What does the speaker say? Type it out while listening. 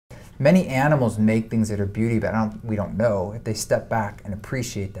Many animals make things that are beauty, but we don't know if they step back and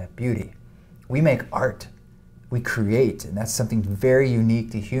appreciate that beauty. We make art, we create, and that's something very unique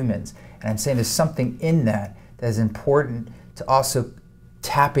to humans. And I'm saying there's something in that that is important to also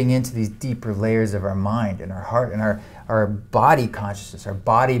tapping into these deeper layers of our mind and our heart and our body consciousness, our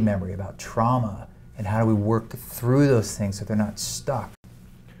body memory about trauma, and how do we work through those things so they're not stuck.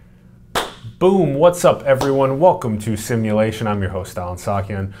 Boom, what's up everyone? Welcome to Simulation. I'm your host, Alan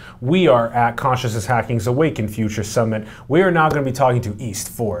Sakian. We are at Consciousness Hacking's Awaken Future Summit. We are now going to be talking to East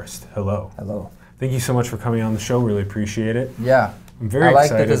Forest. Hello. Hello. Thank you so much for coming on the show. Really appreciate it. Yeah. I'm very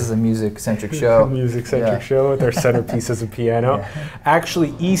excited. I like that this is a music-centric show. Music-centric show with our centerpiece as a piano. Yeah.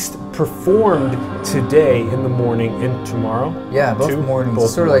 Actually, East performed today in the morning and tomorrow. Yeah, both mornings.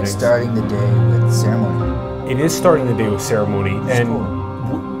 Both sort of like starting the day with ceremony. It is starting the day with ceremony, and cool.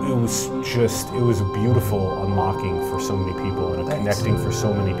 it was a beautiful unlocking for so many people and connecting for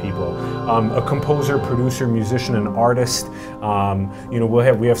so many people. A composer, producer, musician, and artist. You know,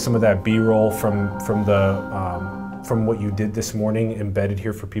 we have some of that B-roll from what you did this morning embedded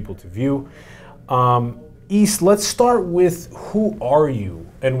here for people to view. East, let's start with who are you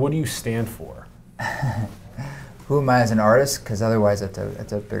and what do you stand for? Who am I as an artist? Because otherwise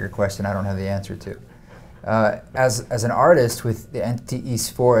that's a bigger question I don't have the answer to. As an artist with the entity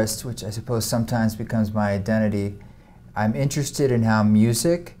East Forest, which I suppose sometimes becomes my identity, I'm interested in how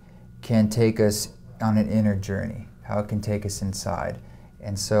music can take us on an inner journey, how it can take us inside.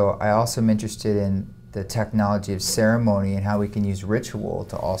 And so I also am interested in the technology of ceremony and how we can use ritual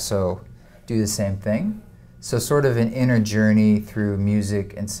to also do the same thing. So sort of an inner journey through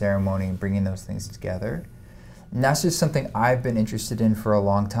music and ceremony and bringing those things together. And that's just something I've been interested in for a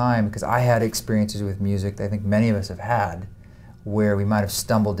long time because I had experiences with music that I think many of us have had where we might have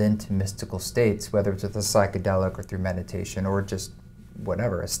stumbled into mystical states, whether it's with a psychedelic or through meditation or just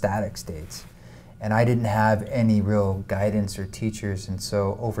whatever, ecstatic states. And I didn't have any real guidance or teachers, and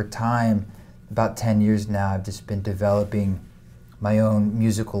so over time, about 10 years now, I've just been developing my own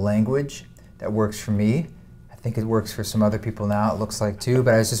musical language that works for me. I think it works for some other people now, it looks like too,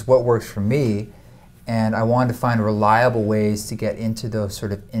 but it's just what works for me. And I wanted to find reliable ways to get into those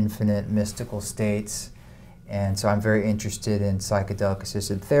sort of infinite mystical states. And so I'm very interested in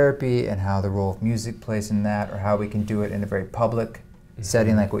psychedelic-assisted therapy and how the role of music plays in that, or how we can do it in a very public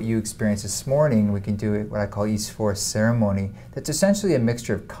setting like what you experienced this morning. We can do it what I call East Forest ceremony. That's essentially a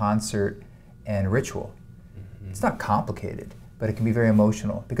mixture of concert and ritual. It's not complicated, but it can be very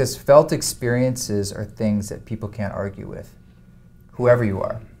emotional because felt experiences are things that people can't argue with, whoever you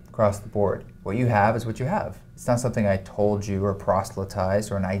are, across the board. What you have is what you have. It's not something I told you or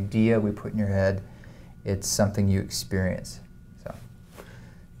proselytized or an idea we put in your head. It's something you experience. So,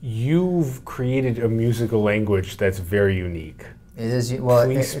 you've created a musical language that's very unique. It is. Well,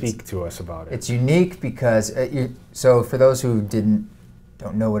 please speak to us about it. It's unique because so for those who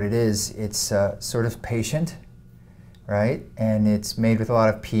don't know what it is, it's sort of patient, right? And it's made with a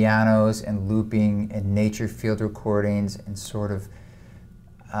lot of pianos and looping and nature field recordings and sort of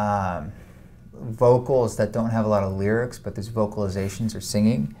vocals that don't have a lot of lyrics, but there's vocalizations or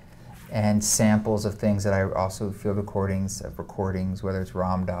singing, and samples of things that I also field recordings of recordings, whether it's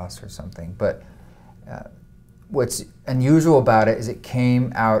Ram Dass or something. But what's unusual about it is it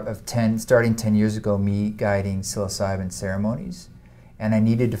came out of starting 10 years ago, me guiding psilocybin ceremonies. And I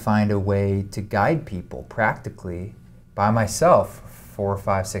needed to find a way to guide people practically by myself for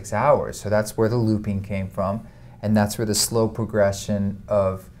 5, 6 hours. So that's where the looping came from. And that's where the slow progression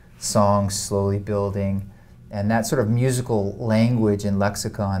of songs slowly building. And that sort of musical language and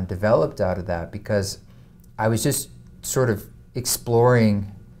lexicon developed out of that because I was just sort of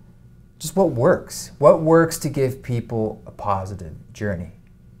exploring just what works to give people a positive journey.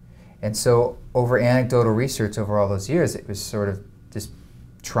 And so over anecdotal research over all those years, it was sort of just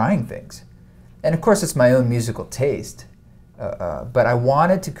trying things. And of course it's my own musical taste, but I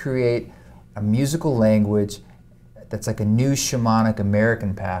wanted to create a musical language that's like a new shamanic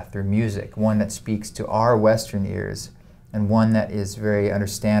American path through music, one that speaks to our Western ears and one that is very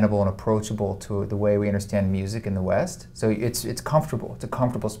understandable and approachable to the way we understand music in the West. So it's comfortable, it's a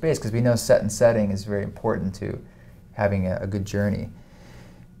comfortable space because we know set and setting is very important to having a good journey.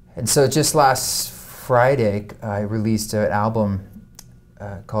 And so just last Friday, I released an album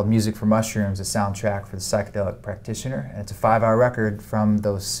called Music for Mushrooms, a soundtrack for the psychedelic practitioner, and it's a 5-hour record from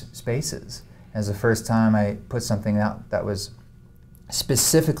those spaces. And it was the first time I put something out that was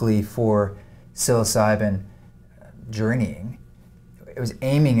specifically for psilocybin journeying. It was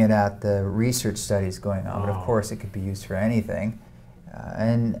aiming it at the research studies going on, but of course it could be used for anything.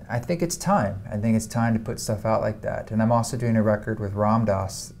 And I think it's time. I think it's time to put stuff out like that. And I'm also doing a record with Ram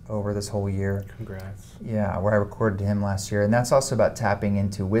Dass over this whole year. Congrats. Yeah, where I recorded him last year. And that's also about tapping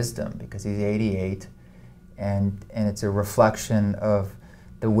into wisdom, because he's 88. And it's a reflection of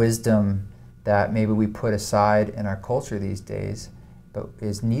the wisdom that maybe we put aside in our culture these days, but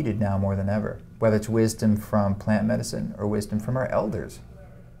is needed now more than ever. Whether it's wisdom from plant medicine or wisdom from our elders,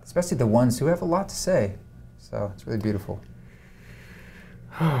 especially the ones who have a lot to say. So it's really beautiful.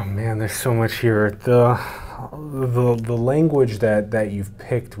 Oh man, there's so much here. The language that you've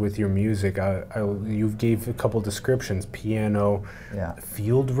picked with your music, you gave a couple descriptions: piano, yeah,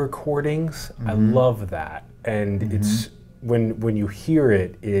 field recordings. I love that, and it's when you hear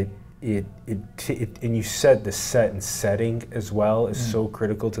it, and you said the set and setting as well is so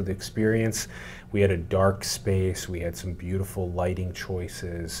critical to the experience. We had a dark space. We had some beautiful lighting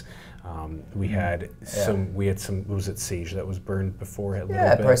choices. We had some. Was it sage that was burned before it?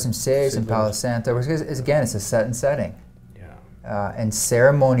 Yeah, probably some sage and Palo Santo. Again, it's a set and setting. Yeah. And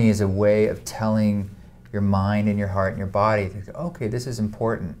ceremony is a way of telling your mind and your heart and your body, okay, this is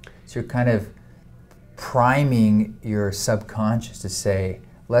important. So you're kind of priming your subconscious to say,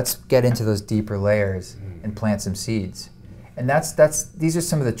 let's get into those deeper layers and plant some seeds. And these are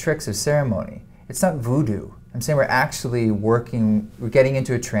some of the tricks of ceremony. It's not voodoo. I'm saying we're actually we're getting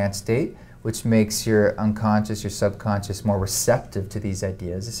into a trance state, which makes your unconscious, your subconscious more receptive to these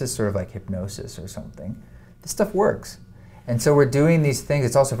ideas. This is sort of like hypnosis or something. This stuff works. And so we're doing these things.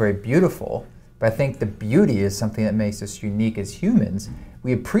 It's also very beautiful, but I think the beauty is something that makes us unique as humans.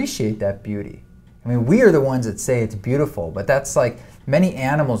 We appreciate that beauty. I mean, we are the ones that say it's beautiful, but that's like many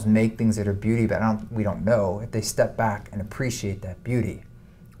animals make things that are beauty, but we don't know if they step back and appreciate that beauty.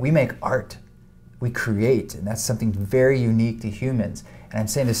 We make art. We create, and that's something very unique to humans. And I'm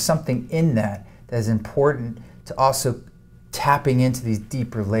saying there's something in that is important to also tapping into these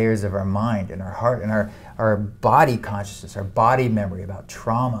deeper layers of our mind and our heart and our body consciousness, our body memory about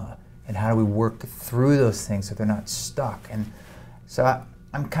trauma, and how do we work through those things so they're not stuck. And so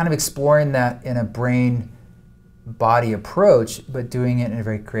I'm kind of exploring that in a brain-body approach, but doing it in a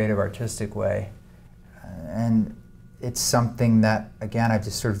very creative, artistic way. And it's something that, again, I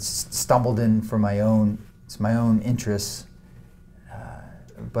just sort of stumbled in for my own interests.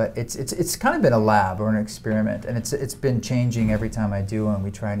 But it's kind of been a lab or an experiment, and it's been changing every time I do one. We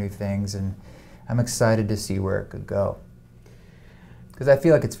try new things, and I'm excited to see where it could go. Because I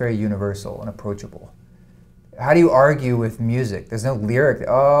feel like it's very universal and approachable. How do you argue with music? There's no lyric.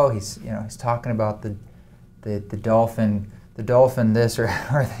 Oh, he's talking about the dolphin this or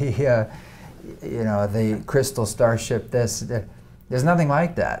the crystal starship this. There's nothing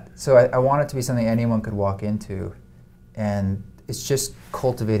like that. So I want it to be something anyone could walk into, and it's just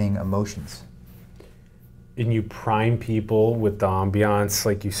cultivating emotions. And you prime people with the ambiance,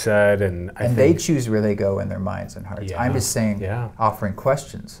 like you said, and they choose where they go in their minds and hearts. Yeah, I'm just saying, offering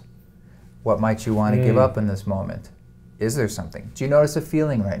questions. What might you want to give up in this moment? Is there something? Do you notice a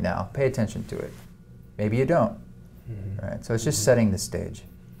feeling right now? Pay attention to it. Maybe you don't. Right? So it's just setting the stage.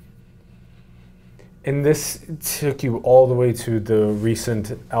 And this took you all the way to the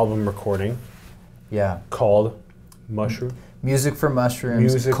recent album recording. Yeah. Called Mushroom? Music for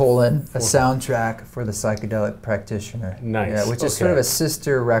Mushrooms, a soundtrack for the psychedelic practitioner. Nice. Yeah, which is sort of a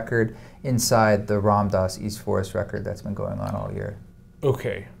sister record inside the Ram Dass East Forest record that's been going on all year.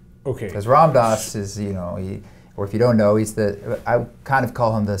 Okay. Because Ram Dass is, or if you don't know, I kind of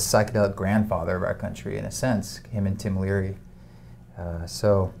call him the psychedelic grandfather of our country in a sense, him and Tim Leary.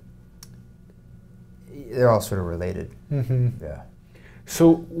 So they're all sort of related. Yeah.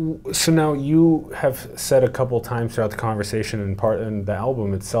 So now you have said a couple times throughout the conversation and part in the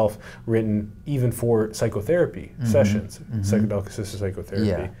album itself, written even for psychotherapy sessions, psychedelic assisted psychotherapy.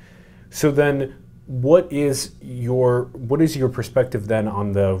 Yeah. So then, what is your perspective then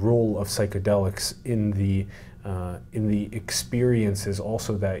on the role of psychedelics in the experiences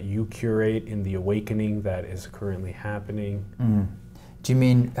also that you curate, in the awakening that is currently happening? Do you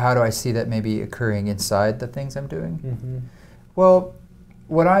mean how do I see that maybe occurring inside the things I'm doing? Well,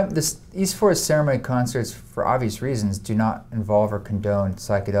 this East Forest ceremony concerts, for obvious reasons, do not involve or condone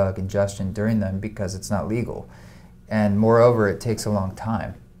psychedelic ingestion during them because it's not legal. And moreover, it takes a long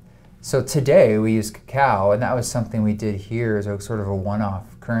time. So today we use cacao, and that was something we did here as a sort of a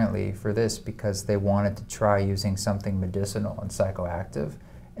one-off currently for this because they wanted to try using something medicinal and psychoactive.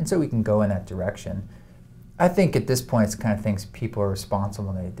 And so we can go in that direction. I think at this point it's the kind of things people are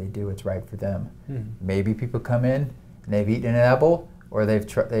responsible and they do what's right for them. Maybe people come in and they've eaten an edible, or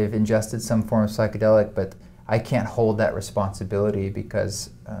they've ingested some form of psychedelic, but I can't hold that responsibility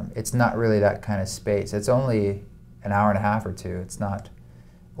because it's not really that kind of space. It's only an hour and a half or two. It's not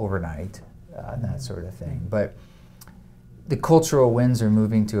overnight and that sort of thing. But the cultural winds are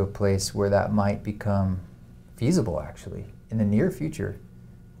moving to a place where that might become feasible, actually, in the near future,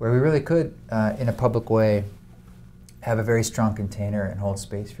 where we really could, in a public way, have a very strong container and hold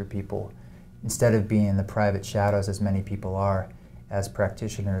space for people, instead of being in the private shadows, as many people are as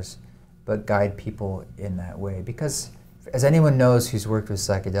practitioners, but guide people in that way. Because as anyone knows who's worked with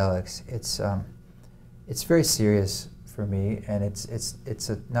psychedelics, it's very serious for me, and it's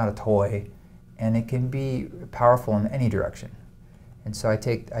not a toy, and it can be powerful in any direction. And so I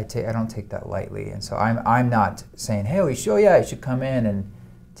don't take that lightly. And so I'm not saying, hey, you should come in and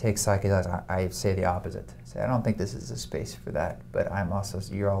take psychedelics. I say the opposite. I say, I don't think this is a space for that. But I'm also,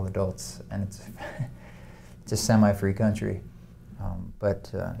 you're all adults, and it's a semi-free country.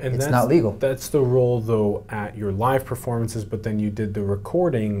 But it's not legal. That's the role, though, at your live performances, but then you did the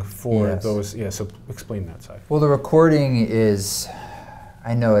recording for those. Yeah, so explain that side. Well, the recording is,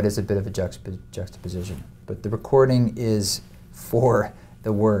 I know it is a bit of a juxtaposition, but the recording is for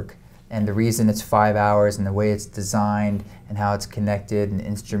the work. And the reason it's 5 hours and the way it's designed and how it's connected and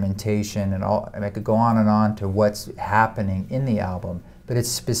instrumentation and all, I could go on to what's happening in the album, but it's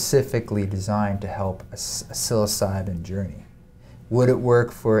specifically designed to help a psilocybin journey. Would it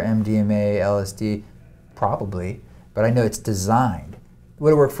work for MDMA, LSD? Probably, but I know it's designed.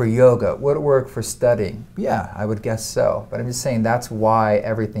 Would it work for yoga? Would it work for studying? Yeah, I would guess so. But I'm just saying that's why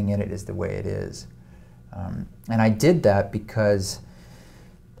everything in it is the way it is. And I did that because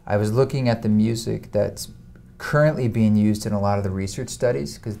I was looking at the music that's currently being used in a lot of the research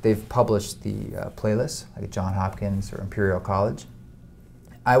studies, because they've published the playlists, like at Johns Hopkins or Imperial College.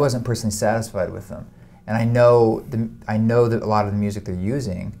 I wasn't personally satisfied with them. And I know that a lot of the music they're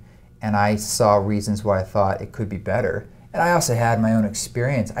using, and I saw reasons why I thought it could be better. And I also had my own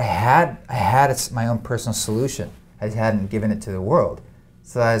experience. I had my own personal solution. I just hadn't given it to the world.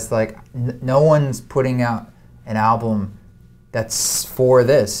 So I was like, no one's putting out an album that's for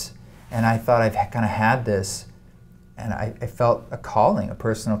this. And I thought I've kind of had this, and I felt a calling, a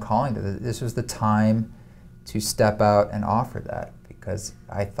personal calling. This was the time to step out and offer that, because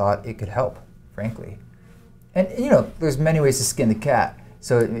I thought it could help, frankly. And there's many ways to skin the cat.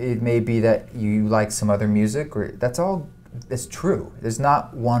 So it may be that you like some other music, or that's true. There's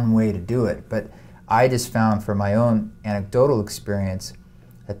not one way to do it, but I just found from my own anecdotal experience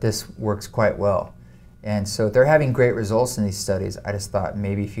that this works quite well. And so they're having great results in these studies. I just thought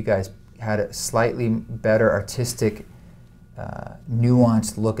maybe if you guys had a slightly better artistic,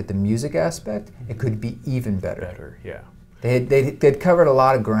 nuanced look at the music aspect, it could be even better. Better, yeah. They'd covered a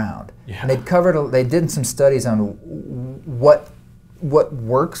lot of ground. Yeah. And they did some studies on what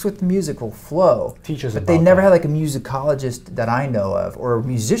works with the musical flow. Teach us but they never had like a musicologist that I know of, or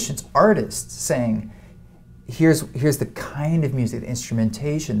musicians, artists, saying, here's the kind of music, the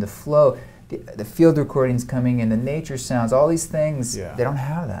instrumentation, the flow, the field recordings coming in, the nature sounds, all these things. Yeah. They don't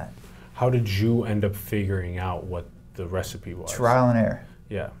have that. How did you end up figuring out what the recipe was? Trial and error.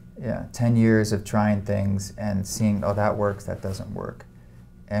 Yeah. Yeah, 10 years of trying things and seeing, oh, that works, that doesn't work.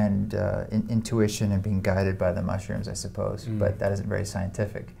 And intuition and being guided by the mushrooms, I suppose, but that isn't very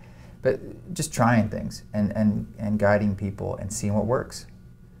scientific. But just trying things and guiding people and seeing what works.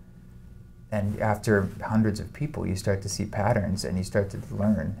 And after hundreds of people, you start to see patterns and you start to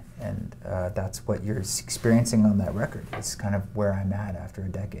learn. And that's what you're experiencing on that record. It's kind of where I'm at after a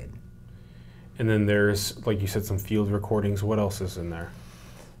decade. And then there's, like you said, some field recordings. What else is in there?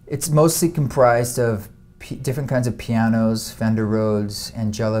 It's mostly comprised of different kinds of pianos, Fender Rhodes,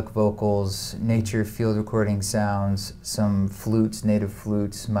 angelic vocals, nature field recording sounds, some flutes, native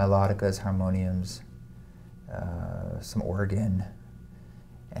flutes, melodicas, harmoniums, some organ,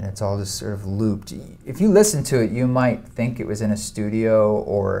 and it's all just sort of looped. If you listen to it, you might think it was in a studio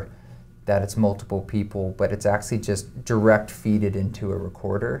or that it's multiple people, but it's actually just direct feeded into a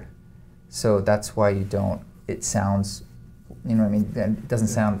recorder. So that's why it sounds, you know what I mean? It doesn't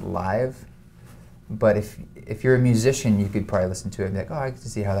sound live, but if you're a musician, you could probably listen to it and be like, oh, I can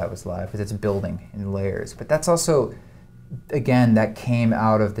see how that was live, because it's building in layers. But that's also, again, that came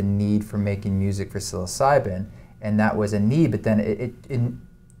out of the need for making music for psilocybin, and that was a need, but then it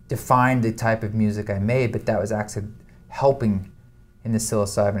defined the type of music I made, but that was actually helping in the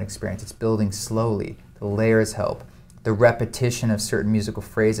psilocybin experience. It's building slowly, the layers help. The repetition of certain musical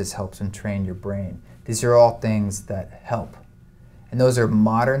phrases helps entrain your brain. These are all things that help. And those are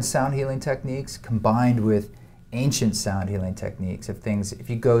modern sound healing techniques combined with ancient sound healing techniques of things. If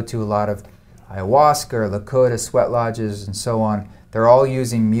you go to a lot of ayahuasca or Lakota sweat lodges and so on, they're all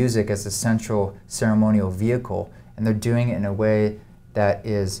using music as a central ceremonial vehicle, and they're doing it in a way that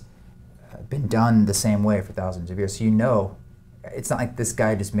is been done the same way for thousands of years. So you know, it's not like this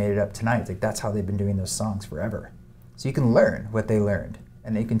guy just made it up tonight. It's like that's how they've been doing those songs forever. So you can learn what they learned,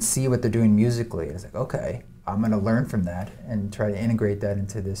 and you can see what they're doing musically. It's like, okay, I'm going to learn from that and try to integrate that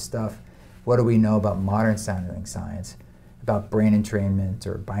into this stuff. What do we know about modern sounding science, about brain entrainment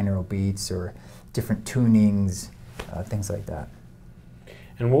or binaural beats or different tunings, things like that.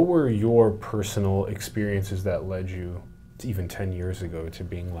 And what were your personal experiences that led you, to even 10 years ago, to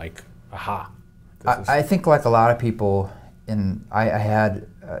being like, aha? I think like a lot of people, I had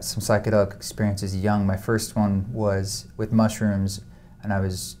some psychedelic experiences young. My first one was with mushrooms, and I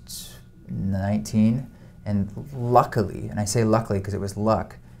was 19, and luckily, and I say luckily because it was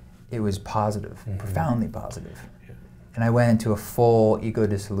luck, it was positive, profoundly positive. Yeah. And I went into a full ego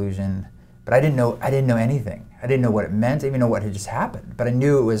dissolution, but I didn't know anything. I didn't know what it meant. I didn't even know what had just happened, but I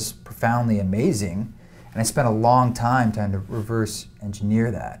knew it was profoundly amazing, and I spent a long time trying to reverse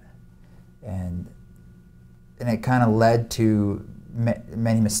engineer that, and it kind of led to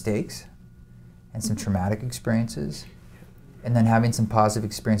many mistakes and some traumatic experiences, and then having some positive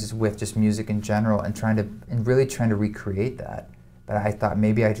experiences with just music in general, and really trying to recreate that. But I thought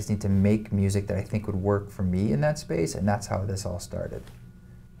maybe I just need to make music that I think would work for me in that space, and that's how this all started.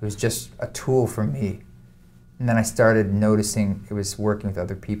 It was just a tool for me. And then I started noticing it was working with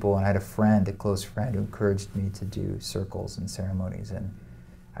other people, and I had a close friend, who encouraged me to do circles and ceremonies, and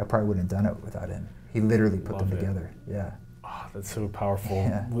I probably wouldn't have done it without him. He literally put them together. Yeah. Oh, that's so powerful.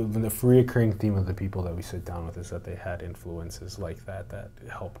 Yeah. The recurring theme of the people that we sit down with is that they had influences like that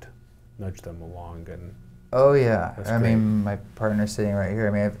helped nudge them along. And oh yeah, I great. Mean, my partner's sitting right here.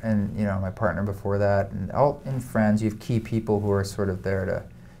 I mean, and you know, my partner before that, and friends. You have key people who are sort of there to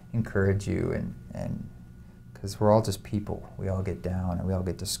encourage you, and because we're all just people. We all get down and we all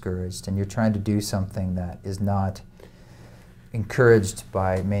get discouraged, and you're trying to do something that is not encouraged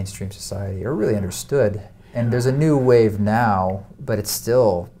by mainstream society or really understood. And there's a new wave now, but it's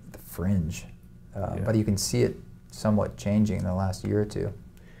still the fringe. But you can see it somewhat changing in the last year or two.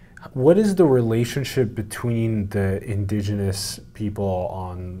 What is the relationship between the indigenous people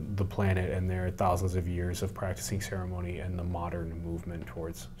on the planet and their thousands of years of practicing ceremony and the modern movement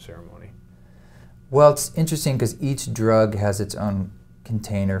towards ceremony? Well, it's interesting because each drug has its own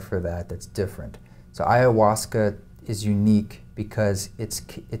container for that's different. So ayahuasca is unique because it's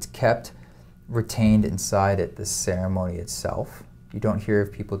kept retained inside it, the ceremony itself. You don't hear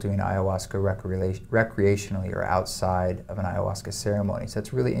of people doing ayahuasca recreationally or outside of an ayahuasca ceremony. So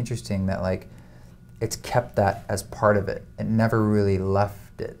it's really interesting that like it's kept that as part of it. It never really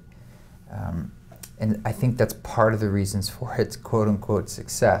left it. And I think that's part of the reasons for its quote-unquote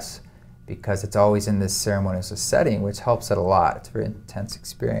success, because it's always in this ceremonial setting, which helps it a lot. It's a very intense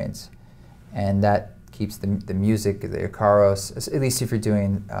experience. And that keeps the music, the Icaros, at least if you're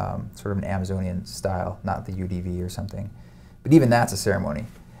doing sort of an Amazonian style, not the UDV or something. But even that's a ceremony.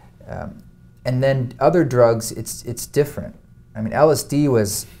 And then other drugs, it's different. I mean, LSD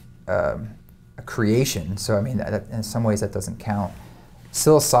was a creation, so I mean, in some ways that doesn't count.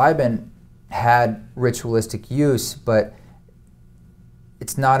 Psilocybin had ritualistic use, but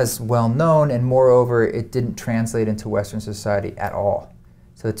it's not as well known, and moreover, it didn't translate into Western society at all.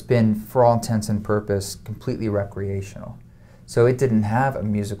 So it's been, for all intents and purposes, completely recreational. So it didn't have a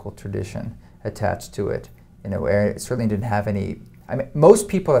musical tradition attached to it in a way. It certainly didn't have any. I mean, most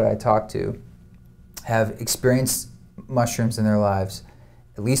people that I talk to have experienced mushrooms in their lives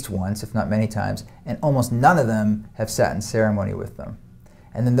at least once, if not many times, and almost none of them have sat in ceremony with them.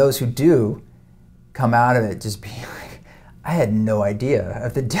 And then those who do come out of it just being like, I had no idea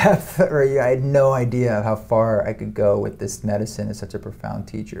of the depth, or I had no idea of how far I could go with this medicine. It's such a profound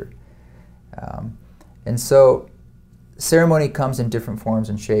teacher. And so ceremony comes in different forms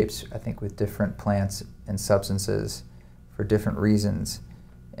and shapes, I think, with different plants and substances for different reasons.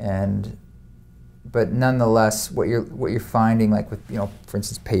 But nonetheless, what you're finding, like with, for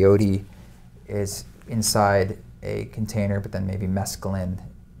instance, peyote is inside a container, but then maybe mescaline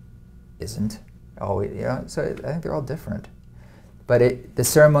isn't always, so I think they're all different. But the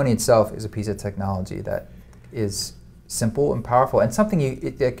ceremony itself is a piece of technology that is simple and powerful, and something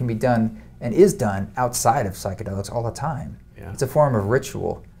that can be done and is done outside of psychedelics all the time. Yeah. It's a form of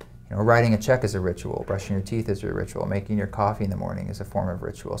ritual. Writing a check is a ritual, brushing your teeth is a ritual, making your coffee in the morning is a form of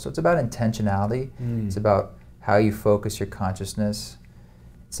ritual. So it's about intentionality. It's about how you focus your consciousness.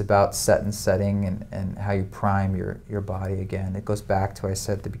 It's about set and setting and how you prime your body again. It goes back to what I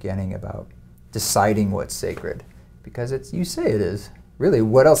said at the beginning about deciding what's sacred, because you say it is. Really,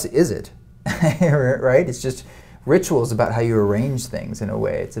 what else is it? Right? It's just rituals about how you arrange things in a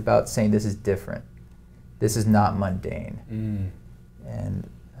way. It's about saying this is different. This is not mundane. And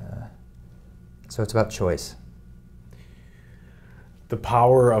So it's about choice. The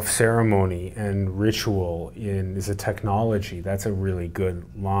power of ceremony and ritual is a technology. That's a really good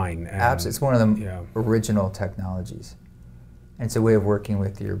line. Absolutely. It's one of the original technologies. And it's a way of working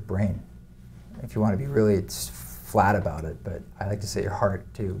with your brain. If you want to be really flat about it, but I like to say your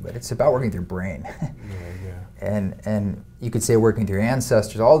heart too, but it's about working with your brain. And you could say working with your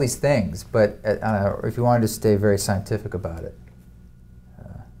ancestors, all these things, but if you wanted to stay very scientific about it,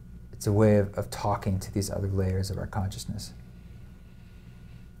 it's a way of talking to these other layers of our consciousness.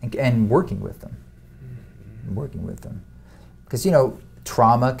 And working with them, because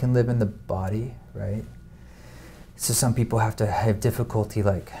trauma can live in the body, right? So some people have to have difficulty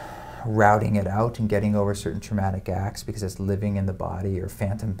like routing it out and getting over certain traumatic acts because it's living in the body, or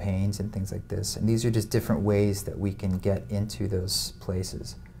phantom pains and things like this. And these are just different ways that we can get into those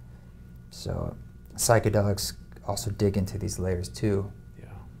places. So psychedelics also dig into these layers too. Yeah.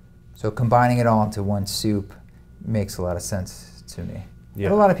 So combining it all into one soup makes a lot of sense to me. Yeah.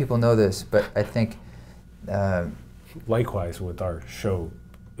 And a lot of people know this, but I think... likewise with our show,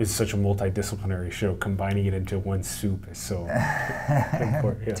 it's such a multidisciplinary show. Combining it into one soup is so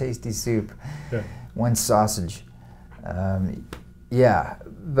important. Yeah. Tasty soup. Yeah. One sausage. Yeah,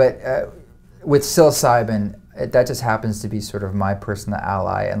 but with psilocybin, that just happens to be sort of my personal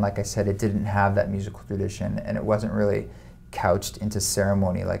ally. And like I said, it didn't have that musical tradition, and it wasn't really couched into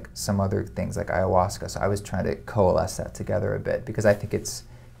ceremony like some other things like ayahuasca. So I was trying to coalesce that together a bit, because I think it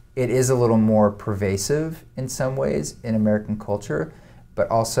is a little more pervasive in some ways in American culture, but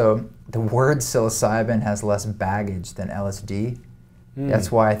also the word psilocybin has less baggage than LSD. That's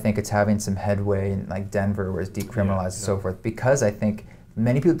why I think it's having some headway in like Denver, where it's decriminalized and so forth, because I think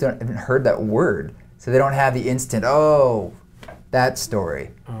many people haven't heard that word, so they don't have the instant, oh, that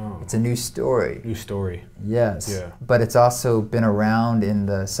story. Oh. It's a new story. New story. Yes. Yeah. But it's also been around in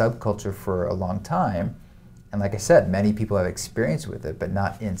the subculture for a long time. And like I said, many people have experience with it, but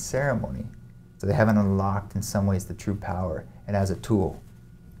not in ceremony. So they haven't unlocked in some ways the true power, and as a tool.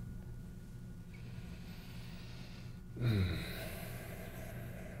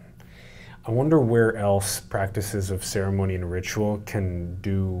 I wonder where else practices of ceremony and ritual can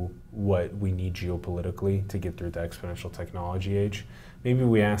do what we need geopolitically to get through the exponential technology age. Maybe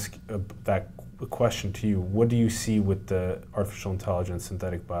we ask that question to you. What do you see with the artificial intelligence,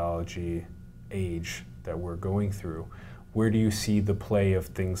 synthetic biology age that we're going through? Where do you see the play of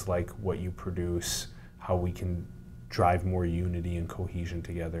things like what you produce, how we can drive more unity and cohesion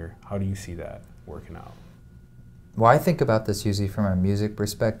together? How do you see that working out? Well, I think about this usually from a music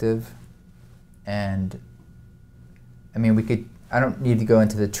perspective. And I mean, I don't need to go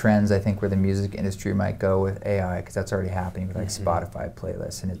into the trends, I think, where the music industry might go with AI, because that's already happening with like Spotify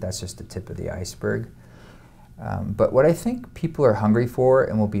playlists, and that's just the tip of the iceberg. But what I think people are hungry for,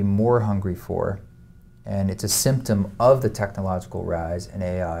 and will be more hungry for, and it's a symptom of the technological rise in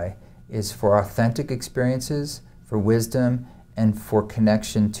AI, is for authentic experiences, for wisdom, and for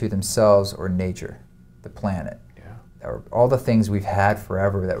connection to themselves or nature, the planet. Or all the things we've had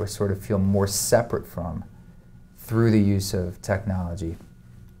forever that we sort of feel more separate from through the use of technology.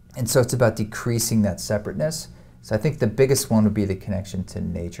 And so it's about decreasing that separateness. So I think the biggest one would be the connection to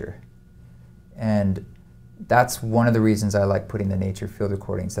nature. And that's one of the reasons I like putting the nature field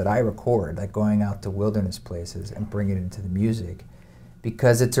recordings that I record, like going out to wilderness places and bringing it into the music,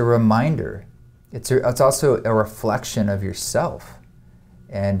 because it's a reminder. It's also a reflection of yourself.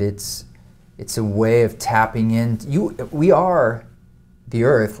 And it's a way of tapping in. We are the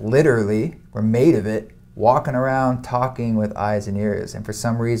earth, literally. We're made of it, walking around, talking with eyes and ears. And for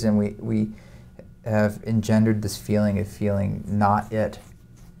some reason, we have engendered this feeling of feeling not it.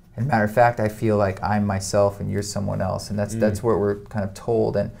 And matter of fact, I feel like I'm myself and you're someone else. And that's what we're kind of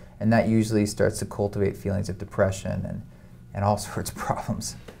told. And that usually starts to cultivate feelings of depression and all sorts of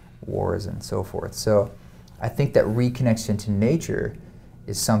problems, wars and so forth. So I think that reconnection to nature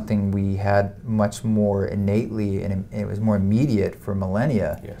is something we had much more innately, and it was more immediate for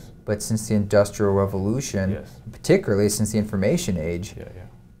millennia. Yes. But since the Industrial Revolution, particularly since the information age,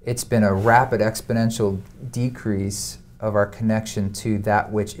 it's been a rapid exponential decrease of our connection to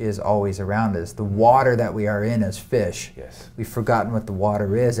that which is always around us. The water that we are in as fish. Yes. We've forgotten what the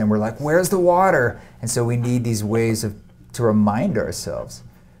water is, and we're like, where's the water? And so we need these ways to remind ourselves.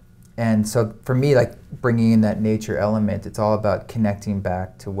 And so for me, like bringing in that nature element, it's all about connecting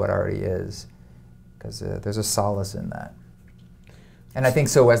back to what already is, because there's a solace in that. And I think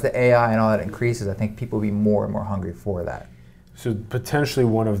so as the AI and all that increases, I think people will be more and more hungry for that. So potentially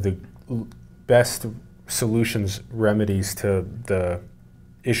one of the best solutions, remedies to the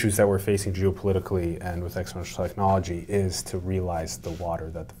issues that we're facing geopolitically and with exponential technology is to realize the water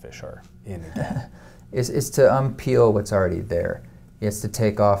that the fish are in again. It's to unpeel what's already there. It's to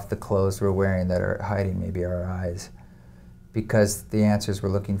take off the clothes we're wearing that are hiding maybe our eyes. Because the answers we're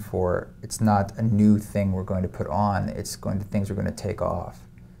looking for, it's not a new thing we're going to put on, it's going to things we're going to take off.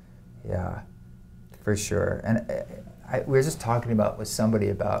 Yeah, for sure. And we were just talking about with somebody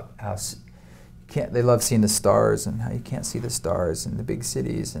about how they love seeing the stars and how you can't see the stars in the big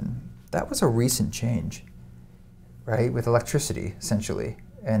cities, and that was a recent change, right? With electricity, essentially.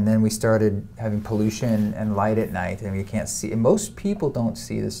 And then we started having pollution and light at night, and we can't see. And most people don't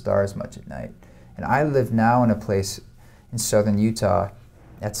see the stars much at night. And I live now in a place in southern Utah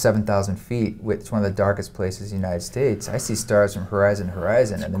at 7,000 feet, which is one of the darkest places in the United States. I see stars from horizon to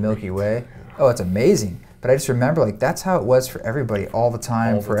horizon and the Milky Way. Oh, it's amazing. But I just remember, like, that's how it was for everybody all the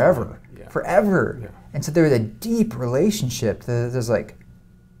time, forever. Yeah. Forever. Yeah. And so there was a deep relationship. There's like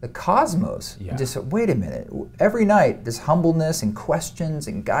the cosmos. Yeah. Just, wait a minute. Every night, this humbleness and questions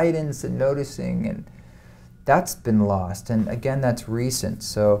and guidance and noticing, and that's been lost. And again, that's recent.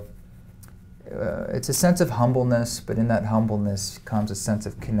 So it's a sense of humbleness, but in that humbleness comes a sense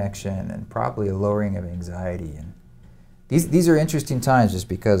of connection and probably a lowering of anxiety. And these are interesting times just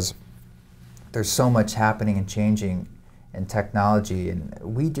because there's so much happening and changing in technology, and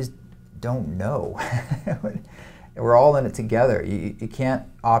we just don't know. We're all in it together. You can't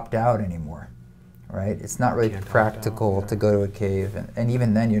opt out anymore, right? It's not really practical to go to a cave, and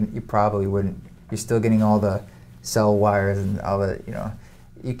even then you probably wouldn't. You're still getting all the cell wires and all the,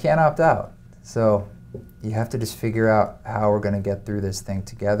 you can't opt out. So you have to just figure out how we're going to get through this thing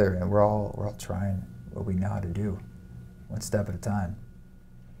together, and we're all trying what we know how to do, one step at a time.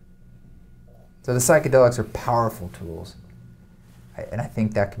 So the psychedelics are powerful tools, and I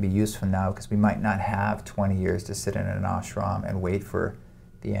think that can be useful now because we might not have 20 years to sit in an ashram and wait for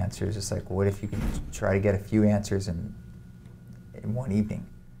the answers. It's like, what if you can try to get a few answers in one evening?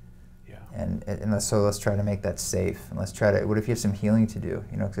 And so let's try to make that safe, and let's try to. What if you have some healing to do?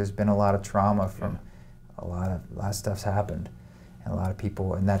 Because there's been a lot of trauma from a lot of stuff's happened, and a lot of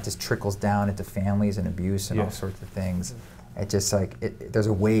people, and that just trickles down into families and abuse and all sorts of things. It's just like there's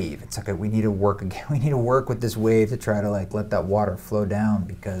a wave. It's like we need to work again. We need to work with this wave to try to let that water flow down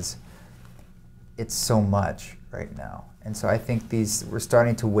because it's so much right now. And so I think we're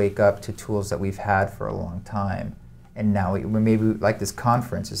starting to wake up to tools that we've had for a long time. And now we maybe, like this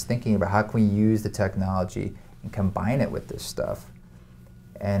conference, is thinking about how can we use the technology and combine it with this stuff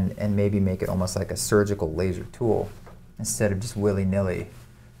and maybe make it almost like a surgical laser tool instead of just willy-nilly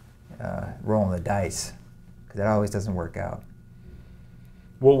rolling the dice, because that always doesn't work out.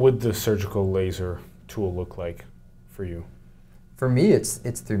 What would the surgical laser tool look like for you? For me, it's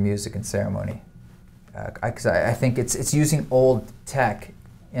through music and ceremony. Because I think it's using old tech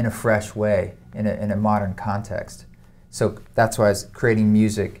in a fresh way, in a modern context. So that's why it's creating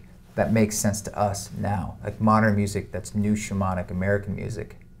music that makes sense to us now, like modern music that's new shamanic American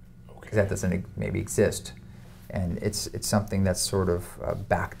music, because that doesn't maybe exist. And it's something that's sort of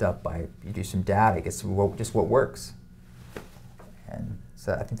backed up by, you do some data, it's just what works. And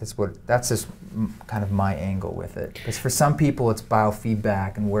so I think that's just kind of my angle with it. Because for some people it's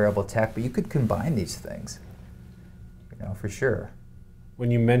biofeedback and wearable tech, but you could combine these things, for sure. When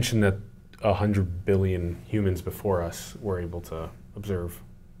you mentioned that 100 billion humans before us were able to observe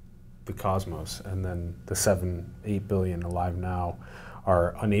the cosmos, and then the 7-8 billion alive now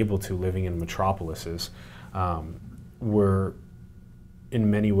are unable to, living in metropolises, we're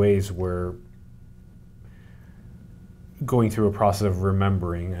in many ways we're going through a process of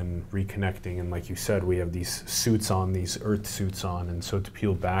remembering and reconnecting, and like you said, we have these suits on, these earth suits on, and so to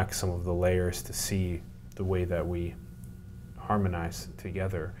peel back some of the layers to see the way that we harmonize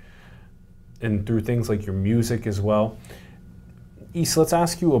together, and through things like your music as well. East, let's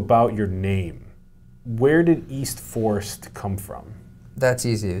ask you about your name. Where did East Forest come from? That's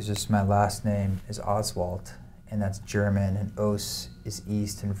easy. It's just my last name is Oswald, and that's German, and Os is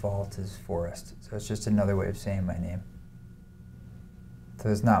east and Wald is forest. So it's just another way of saying my name. So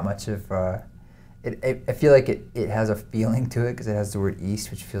there's not much of, I feel like it has a feeling to it because it has the word east,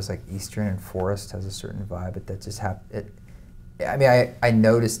 which feels like eastern, and forest has a certain vibe, but that just I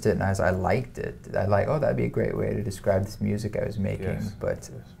noticed it and I liked it. I oh, that'd be a great way to describe this music I was making. Yes. But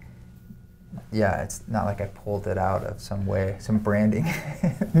yeah, it's not like I pulled it out of some branding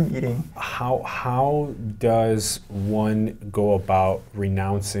meeting. How does one go about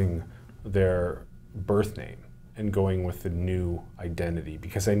renouncing their birth name? and going with a new identity?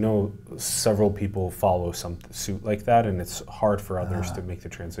 Because I know several people follow some suit like that, and it's hard for others to make the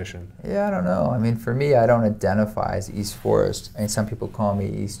transition. Yeah, I don't know. I mean, for me, I don't identify as East Forest. I mean, some people call me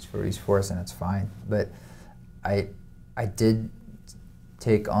East Forest, and it's fine. But I did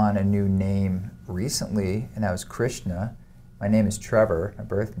take on a new name recently, and that was Krishna. My name is Trevor, my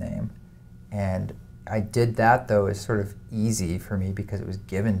birth name. And I did that, though, as sort of easy for me because it was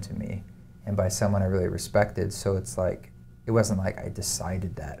given to me and by someone I really respected. So it's like, it wasn't like I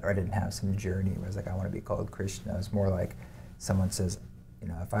decided that, or I didn't have some journey where I was like, I want to be called Krishna. It was more like someone says, you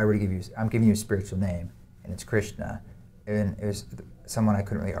know, if I were to give you, I'm giving you a spiritual name, and it's Krishna. And it was someone I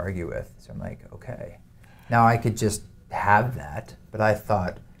couldn't really argue with. So I'm like, okay. Now I could just have that, but I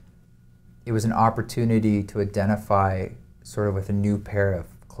thought it was an opportunity to identify sort of with a new pair of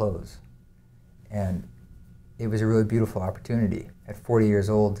clothes. And it was a really beautiful opportunity at 40 years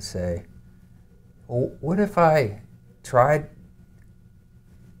old to say, well, what if I tried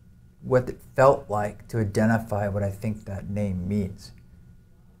what it felt like to identify what I think that name means?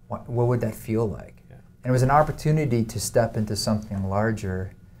 What would that feel like? Yeah. And it was an opportunity to step into something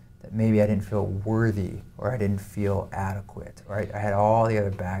larger that maybe I didn't feel worthy, or I didn't feel adequate, or I had all the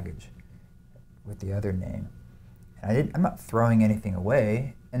other baggage with the other name. And I'm not throwing anything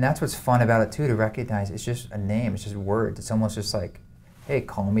away. And that's what's fun about it too, to recognize it's just a name, it's just words. It's almost just like, hey,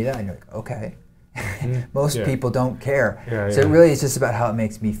 call me that. And you're like, okay. Most people don't care. So it really is just about how it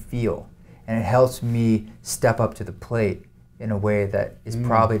makes me feel. And it helps me step up to the plate in a way that is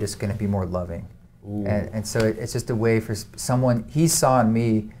probably just going to be more loving. And so it's just a way for someone, he saw in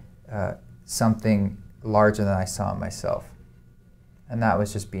me something larger than I saw in myself. And that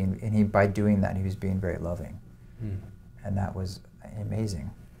was just being, and he, by doing that, he was being very loving. And that was amazing.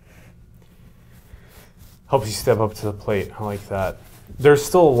 Helps you step up to the plate. I like that. There's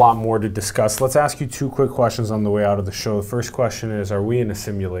still a lot more to discuss. Let's ask you two quick questions on the way out of the show. The first question is, are we in a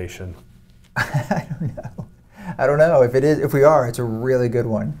simulation? I don't know. I don't know. If we are, it's a really good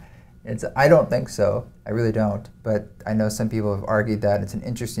one. I don't think so. I really don't. But I know some people have argued that. It's an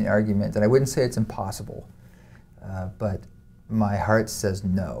interesting argument, and I wouldn't say it's impossible. But my heart says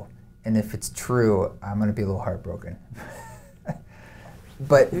no. And if it's true, I'm going to be a little heartbroken.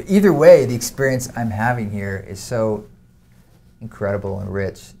 But either way, the experience I'm having here is so incredible and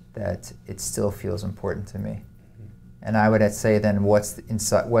rich that it still feels important to me. And I would say then, what's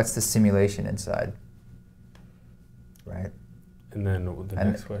the simulation inside? Right? And then the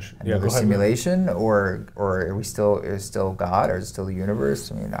next question. Another simulation, or are we still, is it still God, or is it still the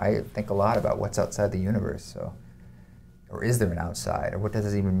universe? I mean, I think a lot about what's outside the universe. So, or is there an outside, or what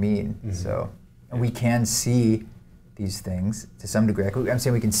does it even mean? So, and we can see these things to some degree. I'm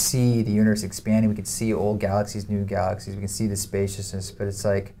saying we can see the universe expanding, we can see old galaxies, new galaxies, we can see the spaciousness, but it's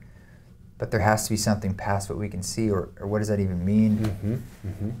like, but there has to be something past what we can see, or what does that even mean?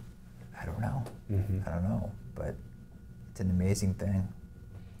 I don't know. I don't know, but it's an amazing thing.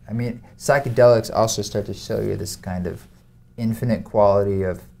 I mean, psychedelics also start to show you this kind of infinite quality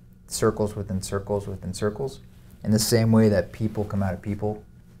of circles within circles within circles, in the same way that people come out of people,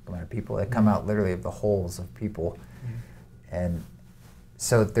 they come out literally of the holes of people. And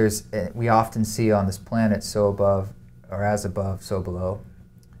so we often see on this planet, so above, or as above, so below,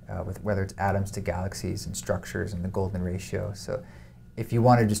 with whether it's atoms to galaxies and structures and the golden ratio. So if you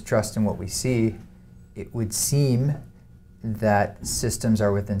want to just trust in what we see, it would seem that systems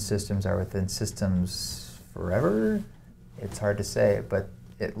are within systems are within systems forever. It's hard to say, but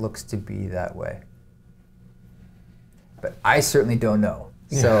it looks to be that way. But I certainly don't know.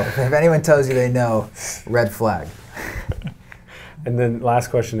 So if anyone tells you they know, red flag. And then last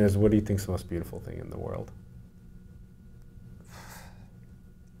question is, what do you think is the most beautiful thing in the world?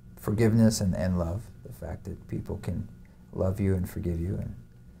 Forgiveness and love. The fact that people can love you and forgive you, and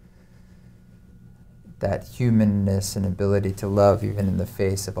that humanness and ability to love even in the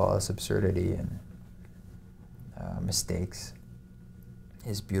face of all this absurdity and mistakes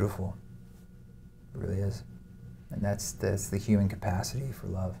is beautiful. It really is. And that's the human capacity for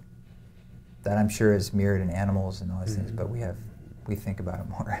love. That I'm sure is mirrored in animals and all these things, but we think about it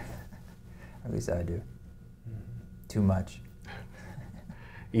more. At least I do. Too much.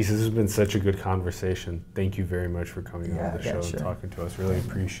 Isa, this has been such a good conversation. Thank you very much for coming on the show and talking to us. Really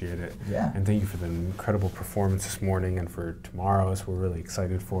appreciate it. And thank you for the incredible performance this morning and for tomorrow's. We're really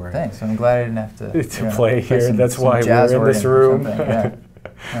excited for it. Thanks. I'm glad I didn't have to play here. That's why we're in this room.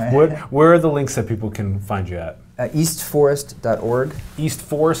 Where are the links that people can find you at? Eastforest.org.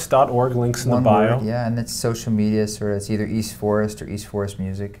 Eastforest.org, links in the bio. Word, and it's social media, sort of. It's either East Forest or East Forest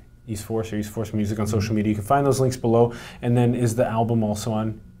Music. East Forest or East Forest Music on social media. You can find those links below. And then is the album also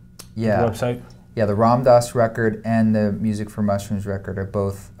on the website? Yeah, the Ram Dass record and the Music for Mushrooms record are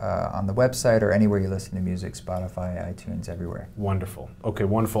both on the website or anywhere you listen to music, Spotify, iTunes, everywhere. Wonderful. Okay,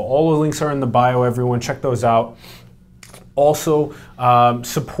 wonderful. All the links are in the bio, everyone. Check those out. Also,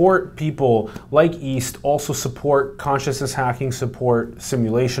 support people like East. Also support consciousness hacking, support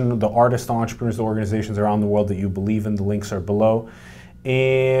simulation, the artists, the entrepreneurs, the organizations around the world that you believe in. The links are below.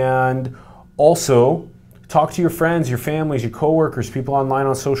 And also, talk to your friends, your families, your coworkers, people online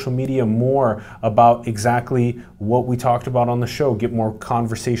on social media more about exactly what we talked about on the show. Get more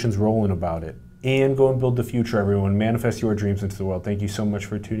conversations rolling about it. And go and build the future, everyone. Manifest your dreams into the world. Thank you so much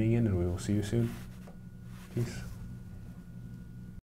for tuning in, and we will see you soon. Peace.